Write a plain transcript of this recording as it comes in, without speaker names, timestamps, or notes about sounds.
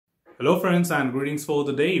Hello friends and greetings for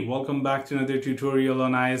the day. Welcome back to another tutorial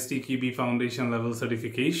on ISTQB Foundation Level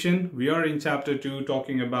certification. We are in chapter 2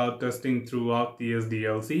 talking about testing throughout the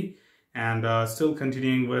SDLC and still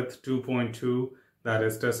continuing with 2.2, that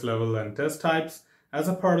is test level and test types. As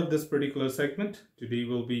a part of this particular segment, today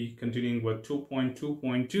we'll be continuing with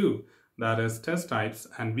 2.2.2, that is test types,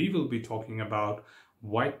 and we will be talking about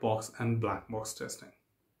white box and black box testing.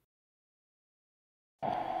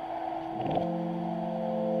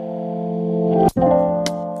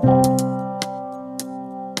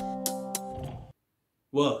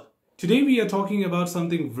 Well, today we are talking about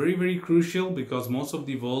something very crucial because most of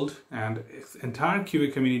the world and entire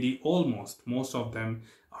QA community, most of them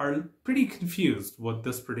are pretty confused with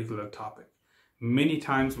this particular topic. Many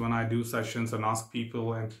times when I do sessions and ask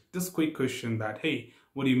people and this quick question that, hey,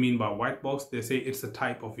 what do you mean by white box? They say it's a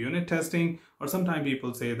type of unit testing, or sometimes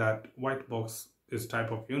people say that white box is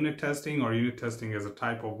type of unit testing or unit testing is a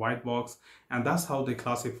type of white box, and that's how they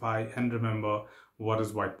classify and remember what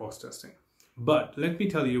is white box testing. But let me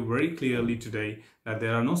tell you very clearly today that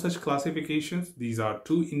there are no such classifications. These are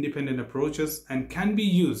two independent approaches and can be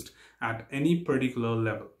used at any particular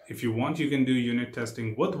level. If you want, you can do unit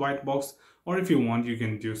testing with white box, or if you want, you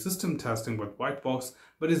can do system testing with white box,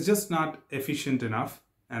 but it's just not efficient enough.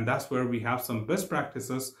 And that's where we have some best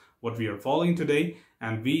practices, what we are following today,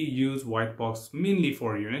 and we use white box mainly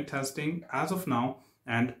for unit testing as of now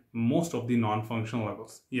and most of the non-functional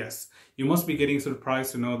levels. Yes, you must be getting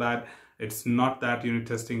surprised to know that it's not that unit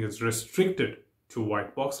testing is restricted to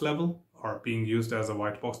white box level or being used as a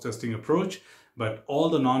white box testing approach, but all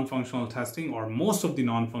the non-functional testing or most of the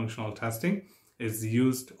non-functional testing is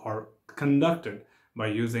used or conducted by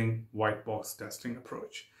using white box testing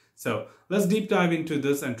approach. So let's deep dive into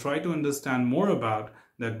this and try to understand more about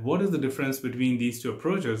that what is the difference between these two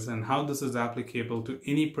approaches and how this is applicable to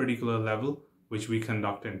any particular level which we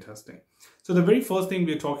conduct in testing. So the very first thing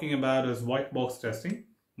we're talking about is white box testing.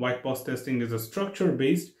 White box testing is a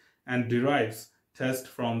structure-based and derives test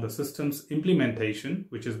from the system's implementation,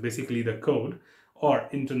 which is basically the code, or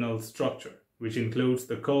internal structure, which includes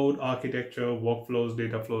the code, architecture, workflows,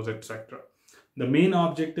 data flows, etc. The main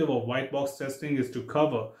objective of white box testing is to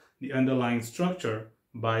cover the underlying structure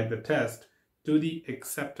by the test to the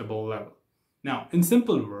acceptable level. Now, in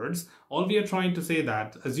simple words, all we are trying to say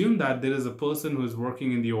that, assume that there is a person who is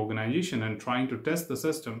working in the organization and trying to test the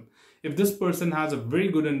system. If this person has a very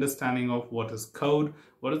good understanding of what is code,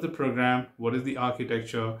 what is the program, what is the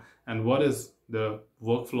architecture, and what is the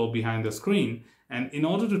workflow behind the screen, and in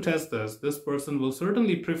order to test this person will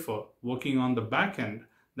certainly prefer working on the back end,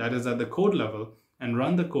 that is at the code level, and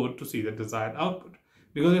run the code to see the desired output.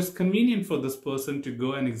 Because it's convenient for this person to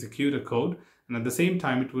go and execute a code, and at the same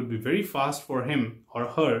time it would be very fast for him or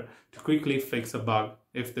her to quickly fix a bug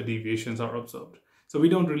if the deviations are observed. So we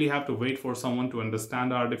don't really have to wait for someone to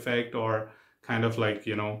understand our defect or kind of like,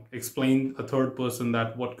 explain a third person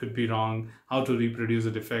that what could be wrong, how to reproduce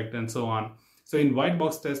a defect, and so on. So in white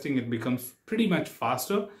box testing, it becomes pretty much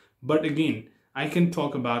faster. But again, I can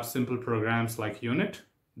talk about simple programs like unit,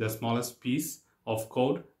 the smallest piece of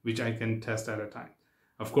code, which I can test at a time.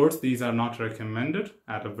 Of course, these are not recommended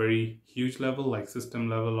at a very huge level like system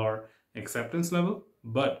level or acceptance level,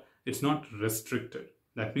 but it's not restricted.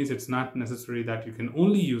 That means it's not necessary that you can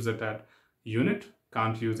only use it at unit,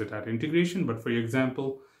 can't use it at integration. But for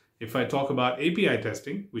example, if I talk about API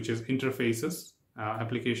testing, which is interfaces,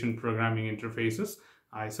 application programming interfaces,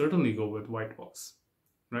 I certainly go with white box,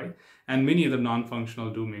 right? And many other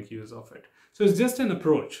non-functional do make use of it. So it's just an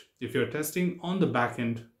approach. If you're testing on the back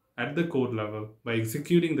end at the code level by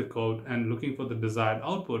executing the code and looking for the desired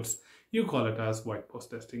outputs, you call it as white box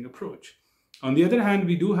testing approach. On the other hand,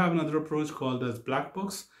 we do have another approach called as black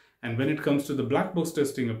box. And when it comes to the black box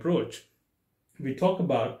testing approach, we talk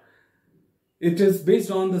about it is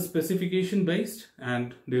based on the specification based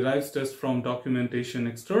and derives test from documentation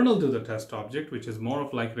external to the test object, which is more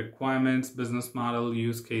of like requirements, business model,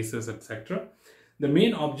 use cases, etc. The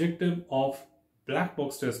main objective of black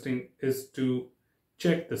box testing is to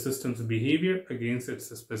check the system's behavior against its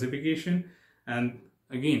specification. And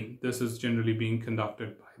again, this is generally being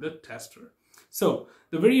conducted by the tester. So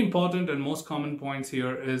the very important and most common points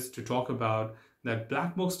here is to talk about that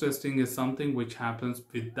black box testing is something which happens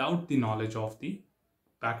without the knowledge of the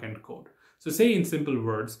backend code. So say in simple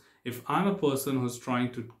words, if I'm a person who's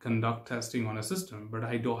trying to conduct testing on a system, but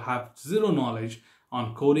I don't have zero knowledge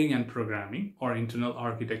on coding and programming or internal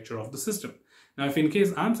architecture of the system. Now, if in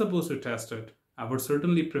case I'm supposed to test it, I would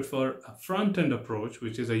certainly prefer a front-end approach,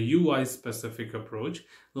 which is a UI-specific approach.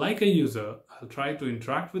 Like a user, I'll try to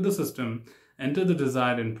interact with the system, enter the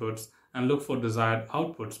desired inputs, and look for desired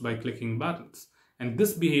outputs by clicking buttons. And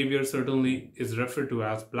this behavior certainly is referred to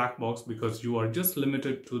as black box because you are just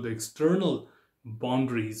limited to the external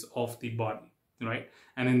boundaries of the body, right?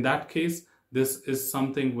 And in that case, this is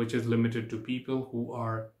something which is limited to people who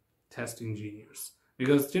are test engineers,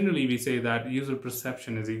 because generally we say that user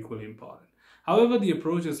perception is equally important. However, the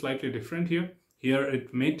approach is slightly different here. Here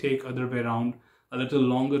it may take other way around, a little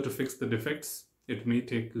longer to fix the defects. It may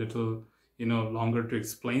take little, longer to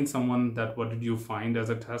explain someone that what did you find as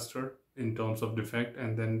a tester in terms of defect,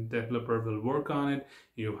 and then developer will work on it.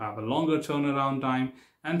 You have a longer turnaround time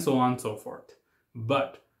and so on and so forth.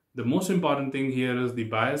 But the most important thing here is the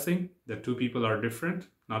biasing. The two people are different,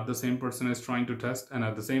 not the same person is trying to test, and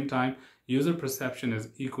at the same time, user perception is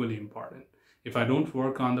equally important. If I don't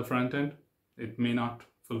work on the front end, it may not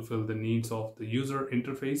fulfill the needs of the user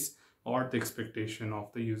interface or the expectation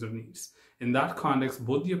of the user needs. In that context,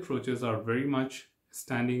 both the approaches are very much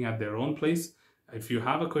standing at their own place. If you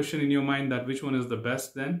have a question in your mind that which one is the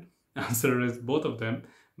best, then answer is both of them,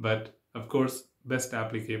 but of course, best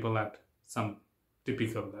applicable at some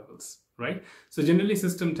typical levels, right? So generally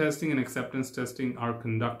system testing and acceptance testing are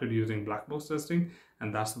conducted using black box testing,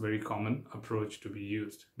 and that's a very common approach to be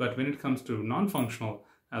used. But when it comes to non-functional,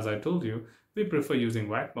 as I told you, we prefer using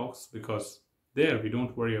white box because there we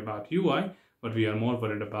don't worry about UI, but we are more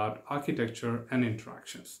worried about architecture and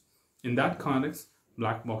interactions. In that context,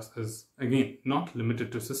 black box is again not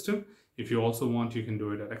limited to system. If you also want, you can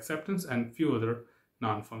do it at acceptance and few other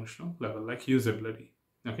non-functional level like usability.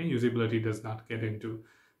 Okay, usability does not get into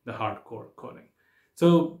the hardcore coding.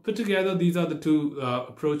 So put together, these are the two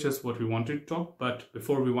approaches what we wanted to talk. But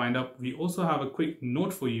before we wind up, we also have a quick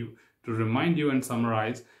note for you to remind you and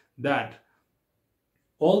summarize that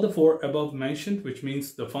all the four above mentioned, which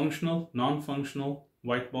means the functional, non-functional,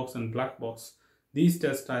 white box and black box, these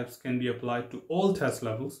test types can be applied to all test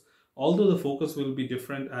levels. Although the focus will be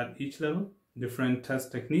different at each level, different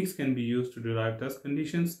test techniques can be used to derive test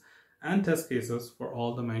conditions and test cases for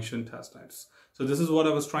all the mentioned test types. So this is what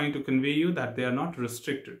I was trying to convey you, that they are not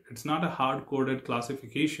restricted. It's not a hard-coded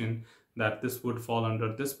classification that this would fall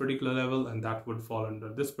under this particular level and that would fall under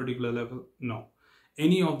this particular level. No.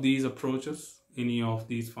 Any of these approaches, any of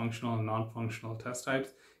these functional and non-functional test types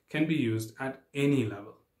can be used at any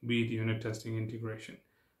level, be it unit testing, integration.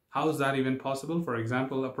 How is that even possible? For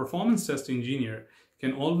example, a performance test engineer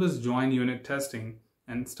can always join unit testing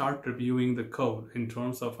and start reviewing the code in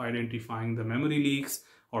terms of identifying the memory leaks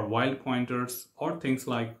or wild pointers or things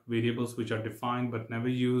like variables which are defined but never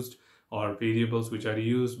used, or variables which are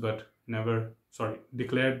used but never,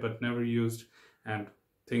 declared but never used, and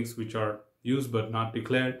things which are used but not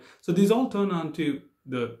declared. So these all turn on to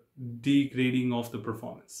the degrading of the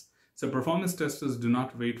performance. So performance testers do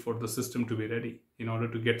not wait for the system to be ready in order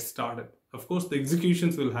to get started. Of course, the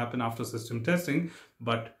executions will happen after system testing,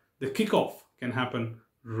 but the kickoff can happen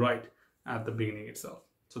right at the beginning itself.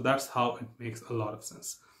 So that's how it makes a lot of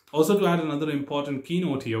sense. Also, to add another important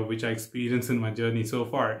keynote here, which I experienced in my journey so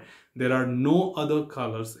far, there are no other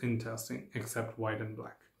colors in testing except white and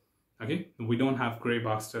black. Okay, we don't have gray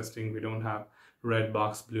box testing, we don't have red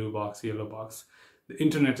box, blue box, yellow box. The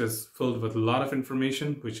internet is filled with a lot of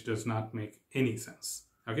information which does not make any sense.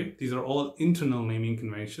 Okay, these are all internal naming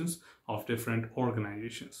conventions of different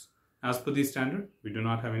organizations. As per the standard, we do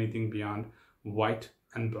not have anything beyond white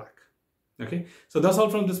and black. Okay, so that's all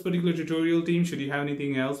from this particular tutorial team. Should you have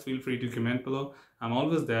anything else, feel free to comment below. I'm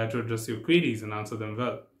always there to address your queries and answer them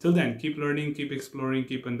well. Till then, keep learning, keep exploring,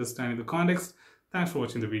 keep understanding the context. Thanks for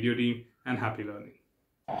watching the video team, and happy learning.